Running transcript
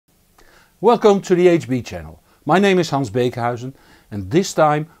Welcome to the HB channel. My name is Hans Beekhuizen and this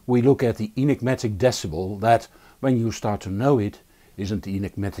time we look at the enigmatic decibel that, when you start to know it, isn't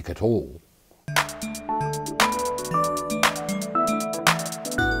enigmatic at all.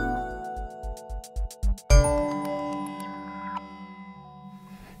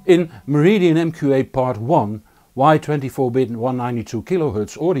 In Meridian MQA Part 1, why 24-bit 192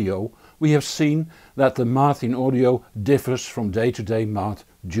 kHz audio, we have seen that the math in audio differs from day-to-day math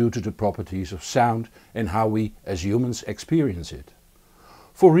due to the properties of sound and how we as humans experience it.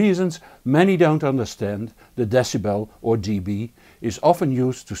 For reasons many don't understand, the decibel or dB is often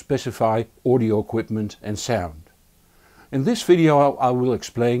used to specify audio equipment and sound. In this video I will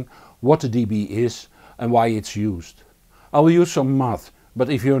explain what the dB is and why it's used. I will use some math, but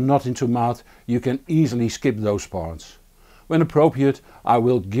if you're not into math you can easily skip those parts. When appropriate I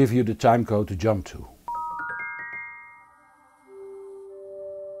will give you the timecode to jump to.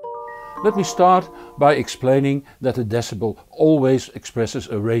 Let me start by explaining that the decibel always expresses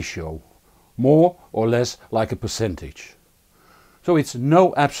a ratio, more or less like a percentage. So it's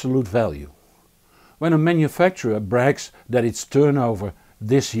no absolute value. When a manufacturer brags that its turnover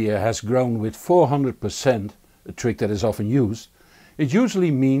this year has grown with 400%, a trick that is often used, it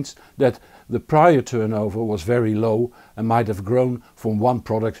usually means that the prior turnover was very low and might have grown from one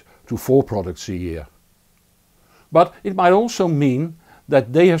product to 4 products a year. But it might also mean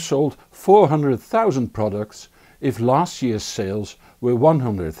that they have sold 400,000 products if last year's sales were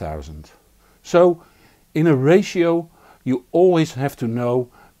 100,000. So in a ratio you always have to know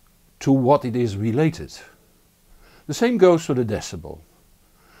to what it is related. The same goes for the decibel.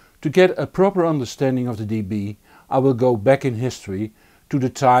 To get a proper understanding of the dB I will go back in history to the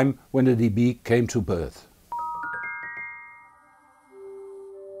time when the dB came to birth.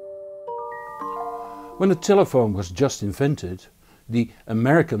 When the telephone was just invented, the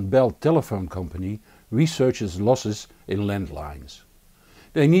American Bell Telephone Company researches losses in landlines.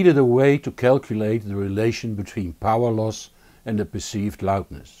 They needed a way to calculate the relation between power loss and the perceived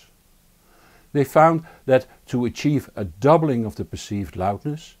loudness. They found that to achieve a doubling of the perceived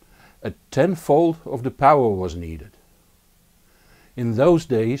loudness, a tenfold of the power was needed. In those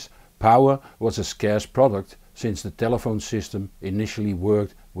days power was a scarce product since the telephone system initially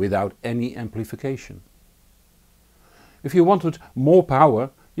worked without any amplification. If you wanted more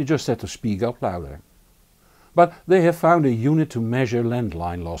power you just had to speak up louder. But they have found a unit to measure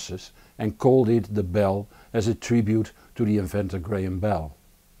landline losses and called it the bell as a tribute to the inventor Graham Bell.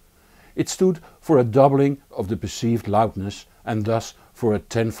 It stood for a doubling of the perceived loudness and thus for a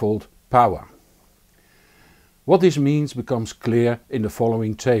tenfold power. What this means becomes clear in the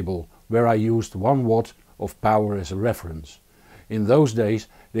following table, where I used 1 watt of power as a reference. In those days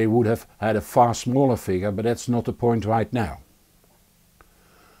they would have had a far smaller figure, but that's not the point right now.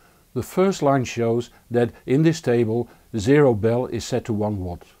 The first line shows that in this table 0 bell is set to 1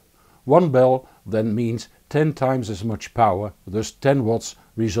 watt. 1 bell then means 10 times as much power, thus 10 watts,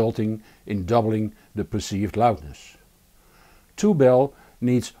 resulting in doubling the perceived loudness. 2 bell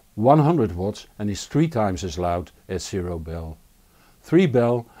needs 100 watts and is 3 times as loud as 0 bell. 3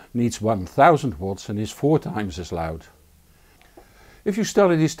 bell needs 1000 watts and is 4 times as loud. If you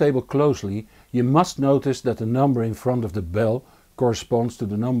study this table closely you must notice that the number in front of the bell corresponds to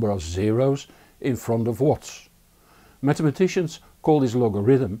the number of zeros in front of watts. Mathematicians call this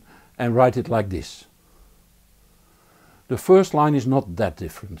logarithm and write it like this. The first line is not that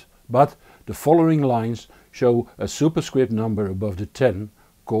different, but the following lines show a superscript number above the 10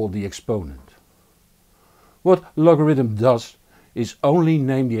 called the exponent. What logarithm does is only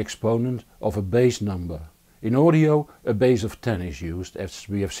name the exponent of a base number. In audio a base of 10 is used, as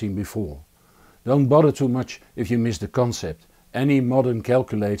we have seen before. Don't bother too much if you miss the concept. Any modern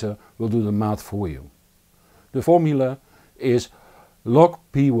calculator will do the math for you. The formula is log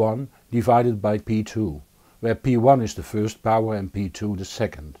P1 divided by P2, where P1 is the first power and P2 the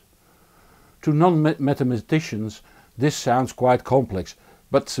second. To non-mathematicians this sounds quite complex,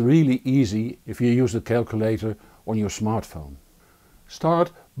 but it's really easy if you use the calculator on your smartphone.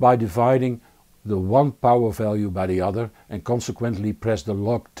 Start by dividing the one power value by the other and consequently press the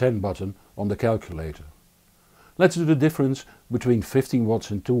log 10 button on the calculator. Let's do the difference between 15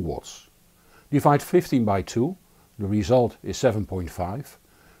 watts and 2 watts. Divide 15 by 2, the result is 7.5.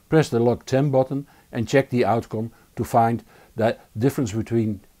 Press the log 10 button and check the outcome to find that difference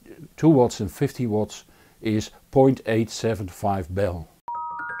between 2 watts and 50 watts is 0.875 bell.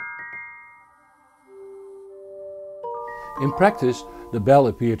 In practice the bell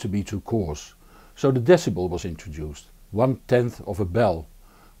appeared to be too coarse, so the decibel was introduced, 1/10 of a bell,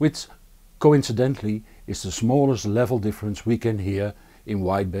 which coincidentally is the smallest level difference we can hear in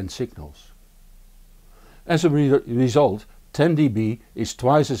wideband signals. As a result, 10 dB is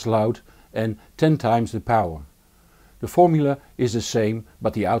twice as loud and 10 times the power. The formula is the same,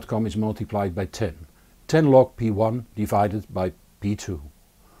 but the outcome is multiplied by 10. 10 log P1 divided by P2.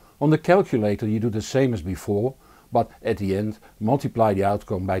 On the calculator you do the same as before, but at the end multiply the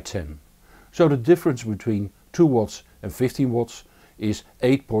outcome by 10. So the difference between 2 watts and 15 watts is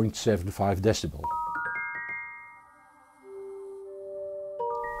 8.75 decibel.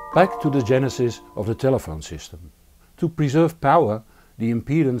 Back to the genesis of the telephone system. To preserve power, the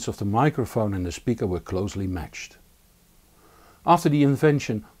impedance of the microphone and the speaker were closely matched. After the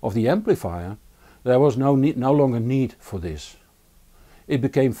invention of the amplifier, there was no longer need for this. It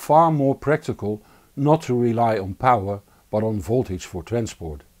became far more practical not to rely on power but on voltage for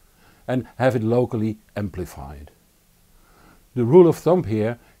transport, and have it locally amplified. The rule of thumb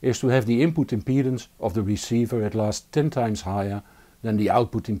here is to have the input impedance of the receiver at last 10 times higher than the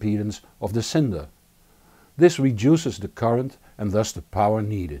output impedance of the sender. This reduces the current and thus the power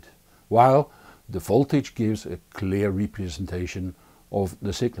needed, while the voltage gives a clear representation of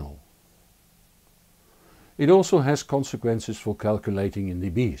the signal. It also has consequences for calculating in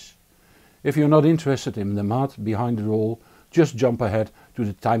dBs. If you're not interested in the math behind it all, just jump ahead to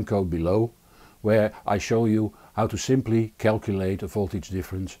the timecode below, where I show you how to simply calculate a voltage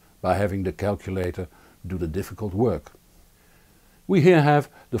difference by having the calculator do the difficult work. We here have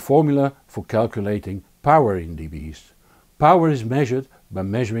the formula for calculating power in dBs. Power is measured by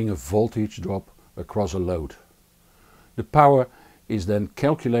measuring a voltage drop across a load. The power is then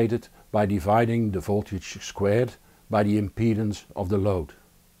calculated by dividing the voltage squared by the impedance of the load.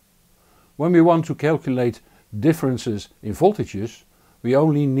 When we want to calculate differences in voltages, we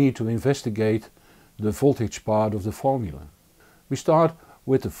only need to investigate the voltage part of the formula. We start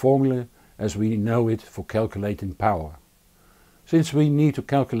with the formula as we know it for calculating power. Since we need to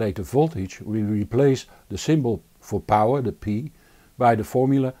calculate the voltage, we replace the symbol for power, the P, by the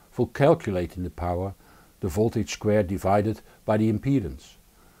formula for calculating the power, the voltage squared divided by the impedance.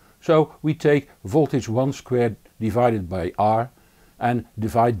 So we take voltage 1 squared divided by R and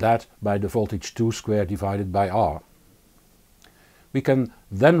divide that by the voltage 2 squared divided by R. We can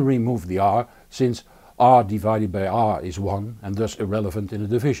then remove the R, since R divided by R is 1 and thus irrelevant in the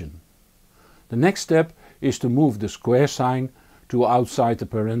division. The next step is to move the square sign to outside the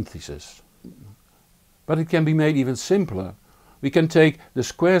parentheses. But it can be made even simpler. We can take the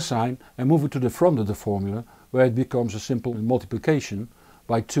square sign and move it to the front of the formula, where it becomes a simple multiplication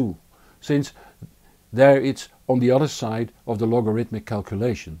by 2, since there it's on the other side of the logarithmic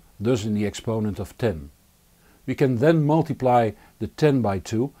calculation, thus in the exponent of 10. We can then multiply the 10 by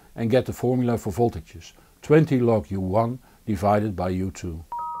 2 and get the formula for voltages, 20 log U1 divided by U2.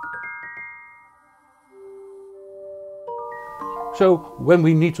 So when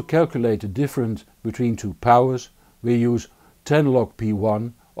we need to calculate the difference between two powers, we use 10 log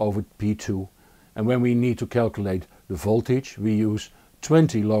P1 over P2, and when we need to calculate the voltage, we use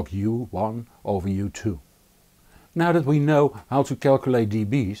 20 log U1 over U2. Now that we know how to calculate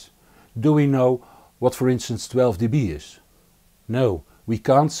dBs, do we know what for instance 12 dB is? No, we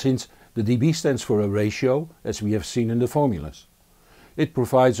can't, since the dB stands for a ratio, as we have seen in the formulas. It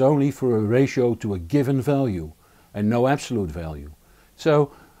provides only for a ratio to a given value and no absolute value.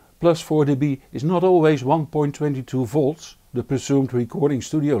 So plus 4 dB is not always 1.22 volts, the presumed recording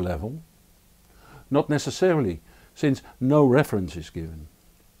studio level. Not necessarily, since no reference is given.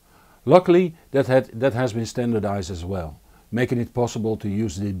 Luckily that has been standardized as well, making it possible to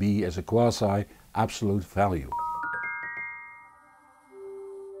use dB as a quasi-absolute value.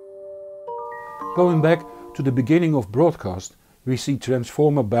 Going back to the beginning of broadcast, we see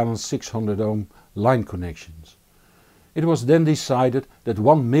transformer balanced 600 ohm line connections. It was then decided that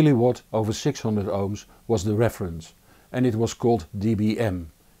 1 milliwatt over 600 ohms was the reference, and it was called dBm,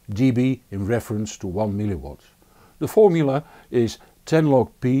 dB in reference to 1 milliwatt. The formula is 10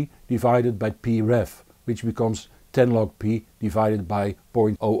 log P divided by P ref, which becomes 10 log P divided by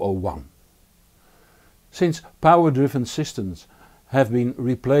 0.001. Since power-driven systems have been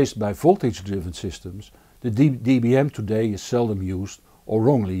replaced by voltage-driven systems, the dBm today is seldom used or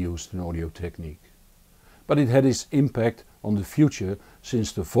wrongly used in audio technique. But it had its impact on the future,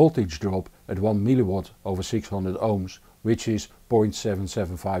 since the voltage drop at 1 milliwatt over 600 ohms, which is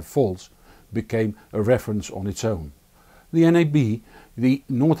 0.775 volts, became a reference on its own. The NAB, the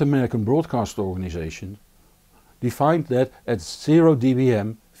North American Broadcast Organization, defined that at 0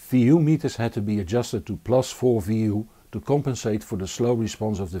 dBm VU meters had to be adjusted to plus 4 VU to compensate for the slow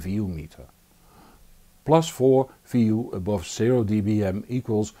response of the VU meter. Plus 4 VU above 0 dBm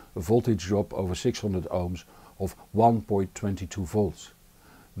equals a voltage drop over 600 ohms of 1.22 volts.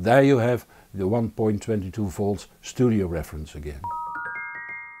 There you have the 1.22 volts studio reference again.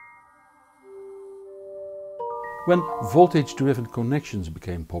 When voltage-driven connections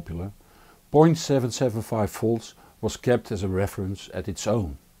became popular, 0.775 volts was kept as a reference at its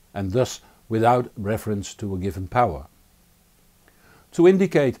own, and thus without reference to a given power. To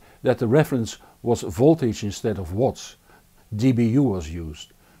indicate that the reference was voltage instead of watts, dBu was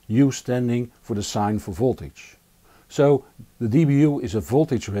used, U standing for the sign for voltage. So the dBu is a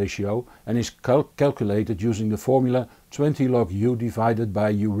voltage ratio and is calculated using the formula 20 log U divided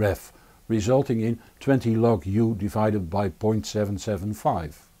by Uref, resulting in 20 log U divided by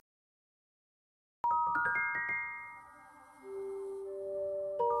 0.775.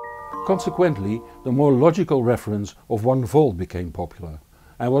 Consequently, the more logical reference of 1 volt became popular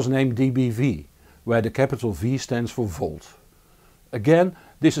and was named dBV, where the capital V stands for volt. Again,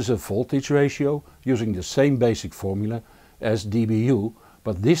 this is a voltage ratio using the same basic formula as dBu,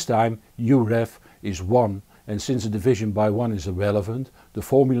 but this time Uref is 1, and since the division by 1 is irrelevant, the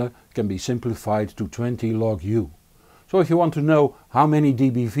formula can be simplified to 20 log U. So if you want to know how many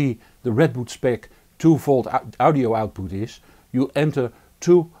dBV the Redbook spec 2 volt audio output is, you enter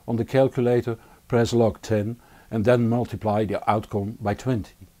 2 on the calculator, press log 10 and then multiply the outcome by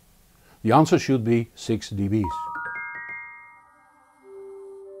 20. The answer should be 6 dBs.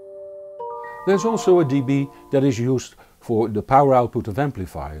 There's also a dB that is used for the power output of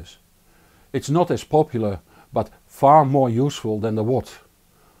amplifiers. It's not as popular but far more useful than the watt.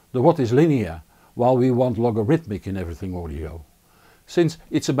 The watt is linear, while we want logarithmic in everything audio. Since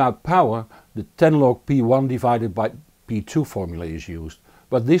it's about power, the 10 log P1 divided by P2 formula is used,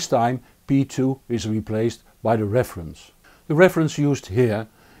 but this time P2 is replaced by the reference. The reference used here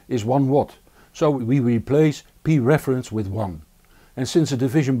is 1 watt, so we replace P reference with 1. And since the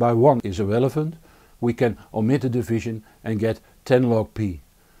division by 1 is irrelevant, we can omit the division and get 10 log P.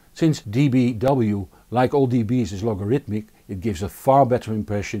 Since dBW, like all dBs, is logarithmic, it gives a far better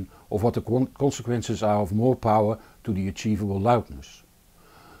impression of what the consequences are of more power to the achievable loudness.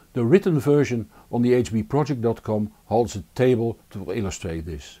 The written version on the hbproject.com holds a table to illustrate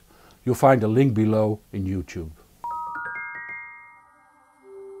this. You'll find a link below in YouTube.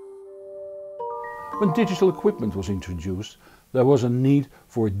 When digital equipment was introduced, there was a need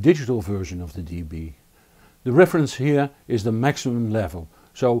for a digital version of the dB. The reference here is the maximum level,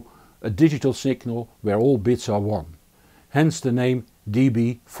 so a digital signal where all bits are 1. Hence the name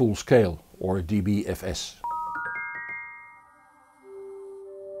dB full scale or dBFS.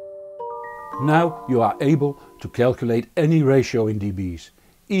 Now you are able to calculate any ratio in dBs,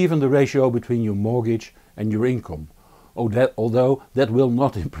 even the ratio between your mortgage and your income, although that will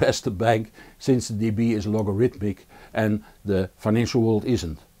not impress the bank since the dB is logarithmic and the financial world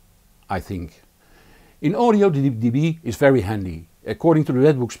isn't, I think. In audio the dB is very handy. According to the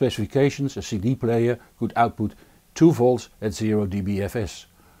Redbook specifications, a CD player could output 2 volts at 0 dBFS.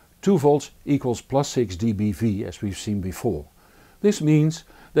 2 volts equals plus 6 dBV as we've seen before. This means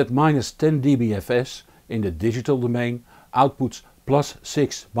that minus 10 dBFS in the digital domain outputs plus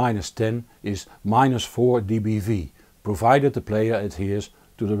 6 minus 10 is minus 4 dBV, provided the player adheres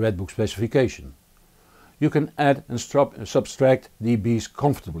to the Redbook specification. You can add and subtract dBs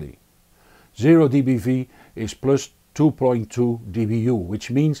comfortably. 0 dBV is plus 2.2 dBu, which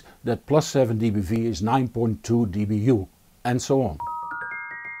means that plus 7 dBV is 9.2 dBu, and so on.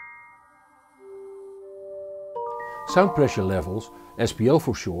 Sound pressure levels, SPL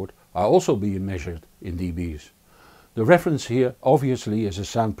for short, are also being measured in dBs. The reference here obviously is a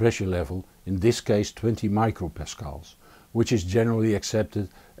sound pressure level, in this case 20 micropascals, which is generally accepted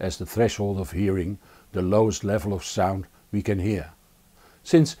as the threshold of hearing, the lowest level of sound we can hear.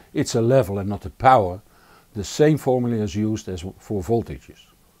 Since it's a level and not a power, the same formula is used as for voltages.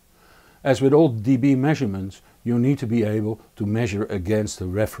 As with all dB measurements, you need to be able to measure against the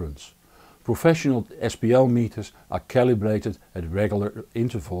reference. Professional SPL meters are calibrated at regular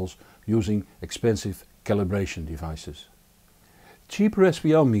intervals using expensive calibration devices. Cheaper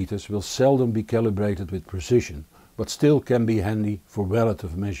SPL meters will seldom be calibrated with precision, but still can be handy for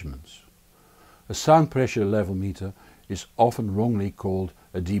relative measurements. A sound pressure level meter is often wrongly called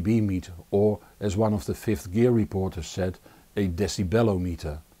a dB meter, or, as one of the fifth gear reporters said, a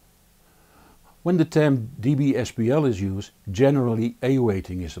decibellometer. When the term dB SPL is used, generally A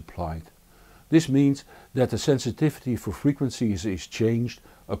weighting is applied. This means that the sensitivity for frequencies is changed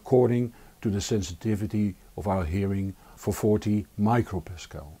according to the sensitivity of our hearing for 40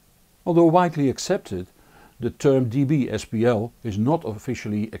 micropascal. Although widely accepted, the term dB SPL is not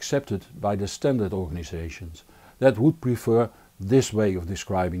officially accepted by the standard organizations that would prefer this way of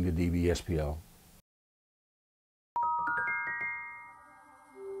describing the dB SPL.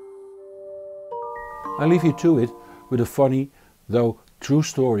 I leave you to it with a funny, though true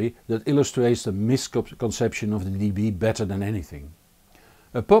story that illustrates the misconception of the dB better than anything.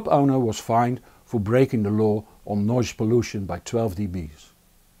 A pub owner was fined for breaking the law on noise pollution by 12 dBs.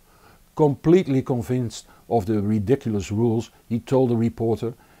 Completely convinced of the ridiculous rules, he told the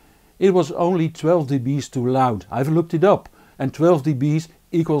reporter, "It was only 12 dBs too loud. I've looked it up, and 12 dBs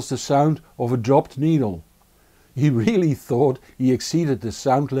equals the sound of a dropped needle." He really thought he exceeded the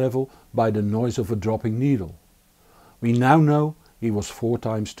sound level by the noise of a dropping needle. We now know he was 4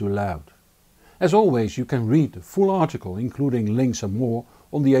 times too loud. As always, you can read the full article including links and more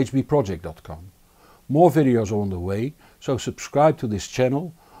on thehbproject.com. More videos are on the way, so subscribe to this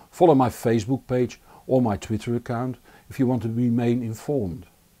channel, follow my Facebook page or my Twitter account if you want to remain informed.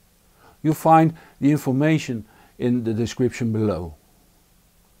 You'll find the information in the description below.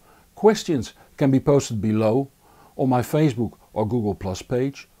 Questions can be posted below on my Facebook or Google Plus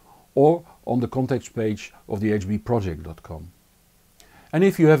page or on the contacts page of thehbproject.com. And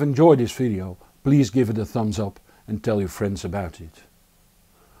if you have enjoyed this video, please give it a thumbs up and tell your friends about it.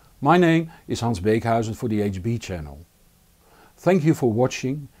 My name is Hans Beekhuyzen for the HB channel. Thank you for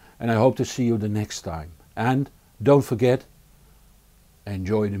watching and I hope to see you the next time. And don't forget,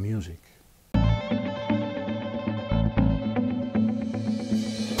 enjoy the music.